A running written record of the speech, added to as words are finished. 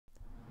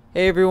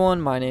Hey everyone,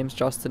 my name's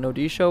Justin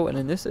Odisho, and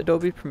in this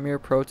Adobe Premiere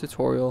Pro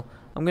tutorial,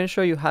 I'm going to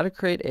show you how to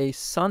create a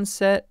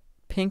sunset,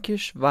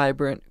 pinkish,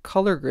 vibrant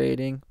color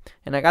grading,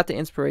 and I got the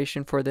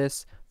inspiration for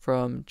this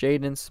from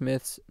Jaden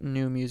Smith's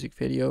new music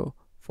video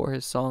for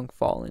his song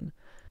Fallen.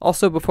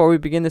 Also, before we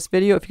begin this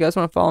video, if you guys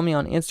want to follow me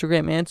on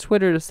Instagram and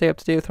Twitter to stay up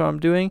to date with what I'm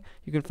doing,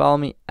 you can follow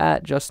me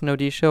at Justin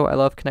Odisho. I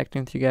love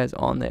connecting with you guys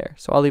on there,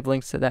 so I'll leave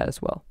links to that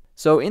as well.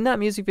 So in that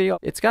music video,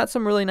 it's got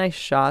some really nice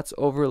shots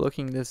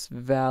overlooking this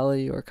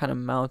valley or kind of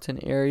mountain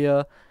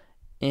area,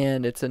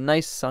 and it's a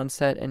nice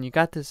sunset, and you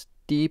got this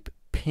deep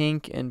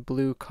pink and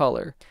blue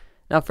color.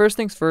 Now, first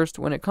things first,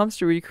 when it comes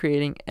to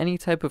recreating any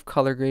type of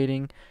color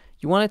grading,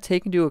 you want to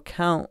take into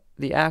account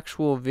the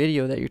actual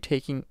video that you're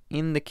taking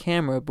in the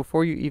camera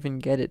before you even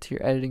get it to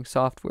your editing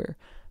software.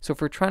 So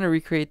if we're trying to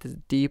recreate this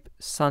deep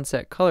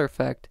sunset color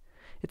effect,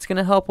 it's going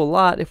to help a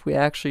lot if we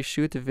actually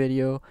shoot the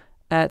video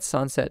at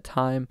sunset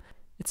time.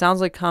 It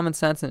sounds like common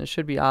sense and it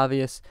should be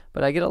obvious,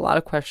 but I get a lot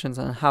of questions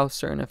on how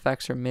certain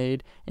effects are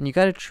made, and you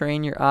got to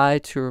train your eye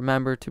to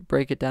remember to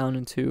break it down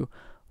into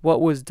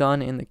what was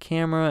done in the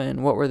camera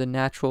and what were the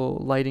natural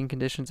lighting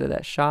conditions of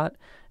that shot,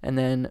 and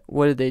then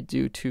what did they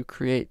do to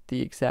create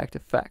the exact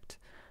effect.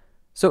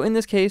 So in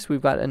this case, we've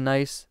got a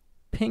nice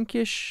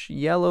pinkish,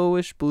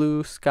 yellowish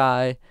blue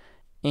sky,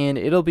 and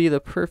it'll be the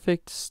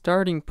perfect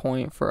starting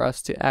point for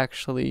us to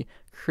actually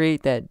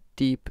create that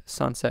deep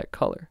sunset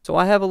color. So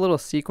I have a little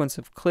sequence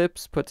of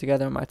clips put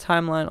together on my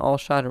timeline, all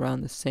shot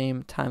around the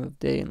same time of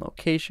day and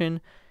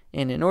location.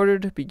 And in order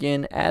to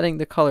begin adding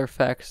the color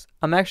effects,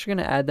 I'm actually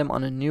going to add them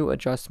on a new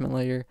adjustment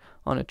layer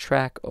on a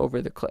track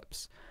over the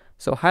clips.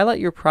 So highlight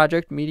your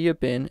project media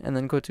bin and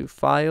then go to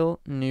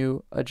File,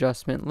 New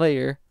Adjustment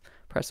Layer,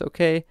 press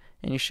OK,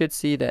 and you should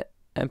see that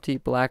empty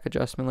black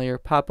adjustment layer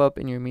pop up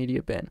in your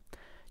media bin.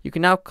 You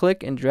can now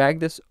click and drag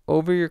this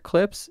over your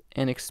clips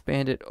and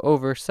expand it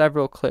over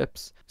several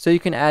clips so you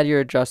can add your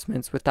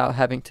adjustments without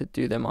having to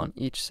do them on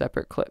each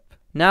separate clip.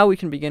 Now we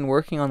can begin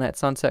working on that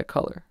sunset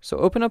color. So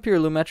open up your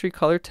Lumetri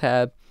Color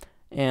tab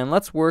and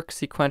let's work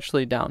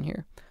sequentially down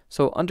here.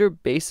 So under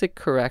Basic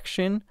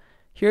Correction,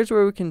 here's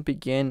where we can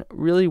begin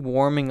really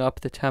warming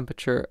up the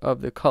temperature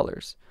of the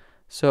colors.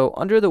 So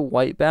under the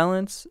white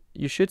balance,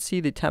 you should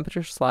see the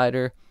temperature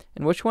slider,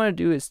 and what you want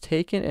to do is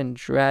take it and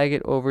drag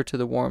it over to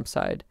the warm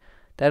side.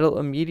 That'll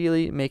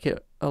immediately make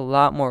it a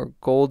lot more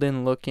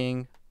golden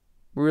looking,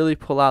 really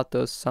pull out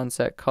those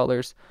sunset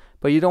colors,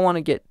 but you don't want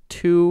to get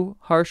too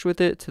harsh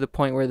with it to the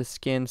point where the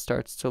skin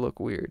starts to look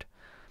weird.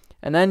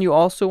 And then you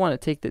also want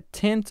to take the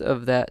tint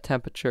of that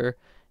temperature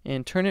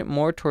and turn it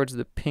more towards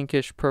the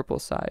pinkish purple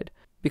side,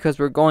 because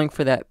we're going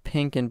for that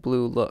pink and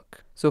blue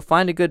look. So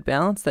find a good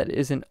balance that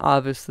isn't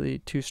obviously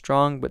too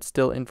strong but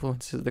still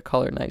influences the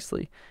color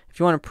nicely. If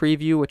you want to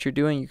preview what you're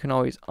doing, you can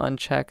always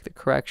uncheck the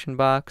correction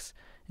box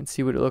and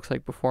see what it looks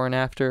like before and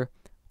after,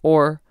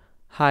 or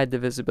hide the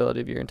visibility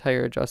of your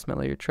entire adjustment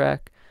layer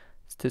track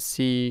to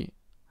see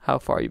how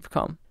far you've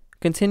come.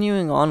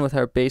 Continuing on with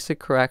our basic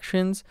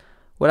corrections,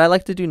 what I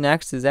like to do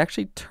next is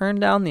actually turn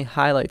down the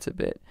highlights a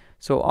bit.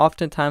 So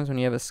oftentimes when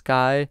you have a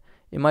sky,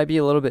 it might be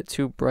a little bit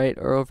too bright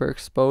or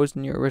overexposed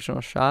in your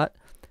original shot.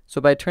 So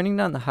by turning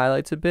down the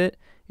highlights a bit,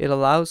 it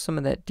allows some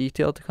of that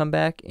detail to come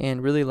back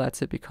and really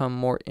lets it become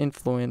more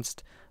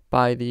influenced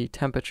by the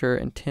temperature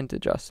and tint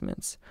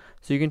adjustments.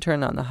 So you can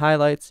turn down the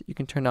highlights, you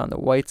can turn down the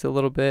whites a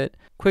little bit.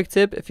 Quick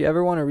tip, if you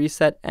ever want to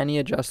reset any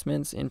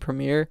adjustments in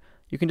Premiere,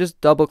 you can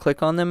just double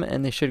click on them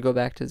and they should go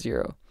back to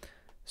 0.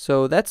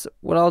 So that's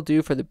what I'll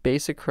do for the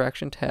basic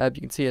correction tab.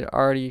 You can see it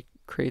already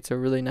creates a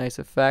really nice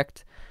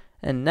effect.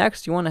 And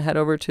next you want to head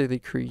over to the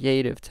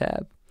creative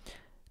tab.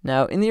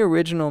 Now in the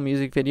original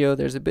music video,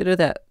 there's a bit of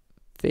that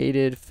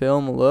faded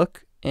film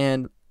look,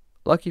 and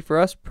lucky for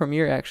us,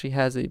 Premiere actually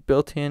has a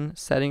built-in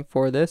setting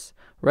for this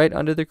right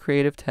under the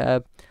creative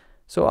tab.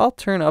 So I'll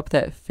turn up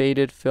that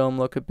faded film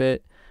look a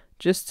bit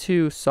just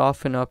to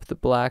soften up the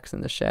blacks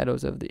and the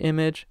shadows of the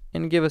image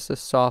and give us a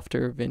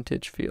softer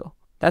vintage feel.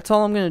 That's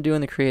all I'm going to do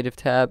in the creative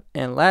tab.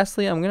 And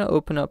lastly, I'm going to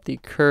open up the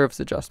curves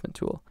adjustment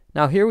tool.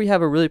 Now here we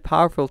have a really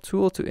powerful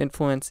tool to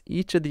influence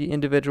each of the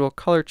individual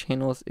color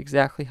channels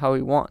exactly how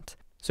we want.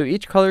 So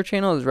each color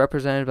channel is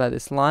represented by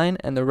this line,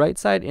 and the right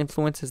side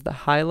influences the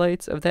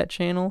highlights of that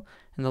channel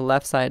and the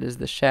left side is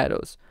the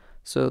shadows.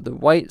 So the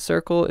white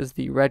circle is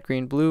the red,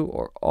 green, blue,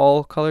 or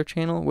all color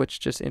channel, which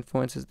just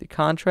influences the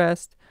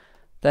contrast.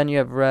 Then you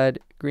have red,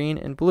 green,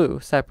 and blue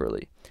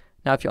separately.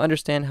 Now if you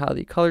understand how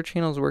the color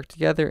channels work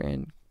together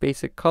in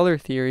basic color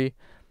theory,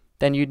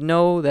 then you'd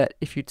know that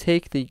if you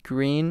take the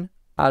green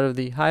out of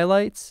the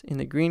highlights in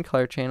the green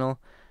color channel,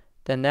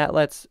 then that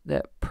lets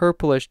that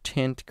purplish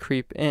tint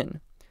creep in.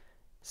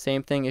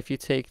 Same thing if you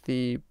take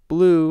the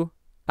blue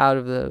out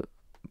of the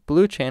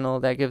blue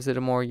channel, that gives it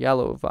a more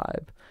yellow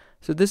vibe.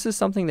 So this is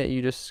something that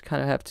you just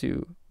kind of have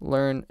to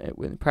learn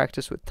and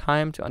practice with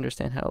time to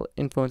understand how to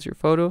influence your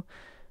photo.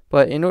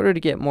 But in order to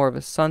get more of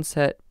a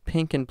sunset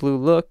pink and blue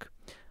look,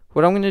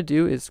 what I'm going to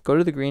do is go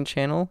to the green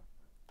channel,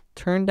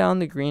 turn down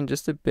the green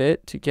just a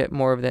bit to get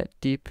more of that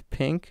deep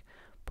pink,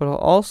 but I'll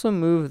also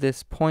move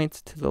this point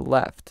to the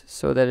left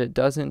so that it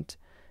doesn't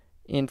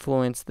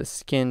influence the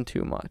skin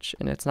too much,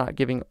 and it's not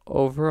giving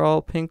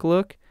overall pink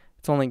look.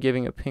 It's only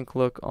giving a pink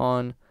look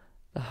on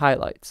the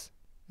highlights.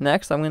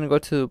 Next, I'm going to go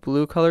to the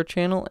blue color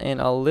channel, and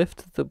I'll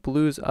lift the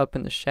blues up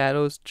in the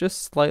shadows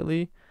just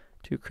slightly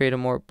to create a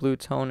more blue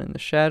tone in the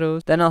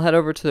shadows. Then I'll head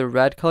over to the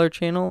red color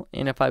channel,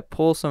 and if I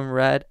pull some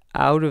red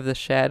out of the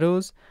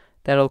shadows,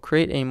 that'll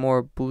create a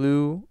more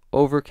blue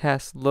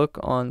overcast look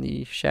on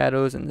the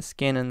shadows and the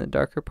skin and the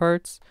darker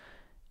parts.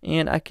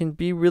 And I can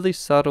be really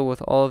subtle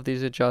with all of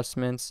these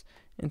adjustments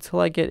until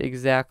I get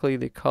exactly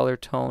the color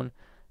tone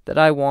that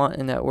I want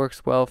and that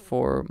works well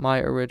for my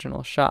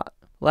original shot.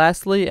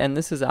 Lastly, and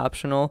this is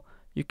optional,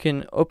 you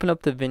can open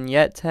up the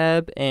vignette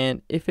tab,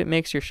 and if it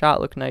makes your shot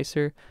look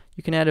nicer,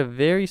 you can add a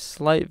very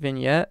slight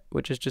vignette,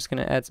 which is just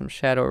going to add some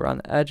shadow around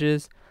the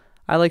edges.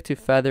 I like to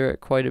feather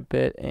it quite a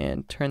bit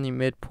and turn the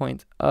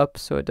midpoint up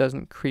so it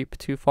doesn't creep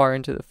too far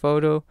into the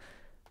photo,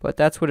 but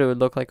that's what it would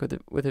look like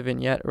with a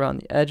vignette around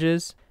the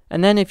edges.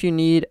 And then if you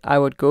need, I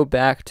would go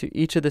back to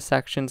each of the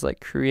sections like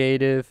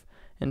creative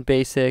and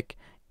basic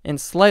and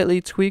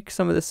slightly tweak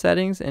some of the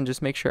settings and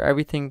just make sure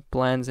everything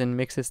blends and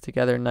mixes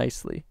together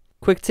nicely.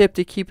 Quick tip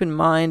to keep in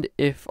mind: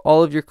 if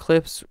all of your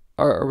clips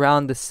are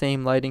around the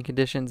same lighting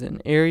conditions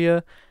and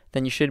area,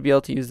 then you should be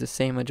able to use the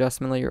same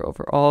adjustment layer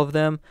over all of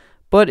them.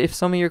 But if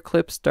some of your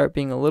clips start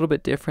being a little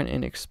bit different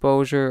in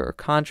exposure or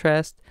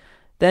contrast,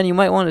 then you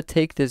might want to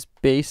take this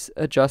base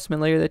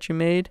adjustment layer that you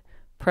made,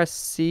 press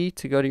C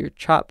to go to your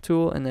chop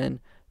tool, and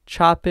then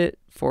chop it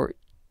for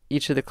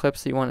each of the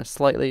clips that you want to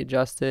slightly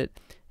adjust it.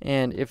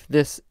 And if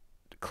this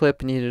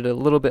clip needed a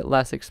little bit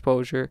less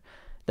exposure,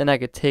 then I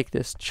could take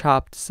this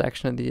chopped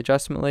section of the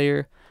adjustment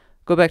layer,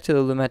 go back to the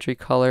lumetri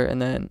color,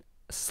 and then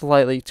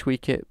slightly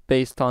tweak it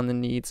based on the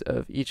needs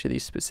of each of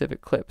these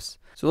specific clips.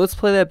 So let's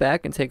play that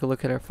back and take a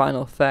look at our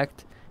final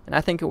effect. And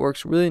I think it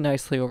works really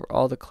nicely over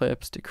all the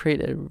clips to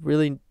create a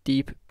really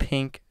deep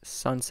pink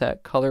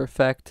sunset color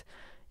effect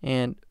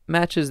and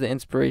matches the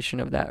inspiration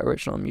of that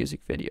original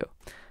music video.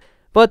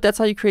 But that's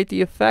how you create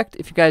the effect.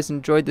 If you guys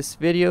enjoyed this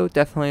video,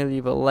 definitely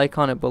leave a like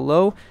on it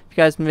below. If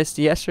you guys missed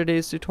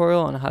yesterday's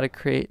tutorial on how to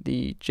create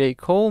the J.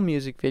 Cole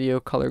music video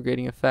color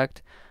grading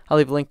effect, I'll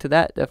leave a link to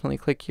that. Definitely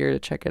click here to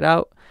check it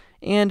out.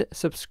 And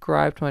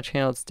subscribe to my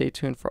channel to stay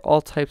tuned for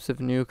all types of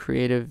new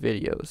creative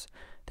videos.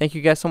 Thank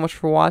you guys so much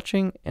for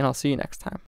watching, and I'll see you next time.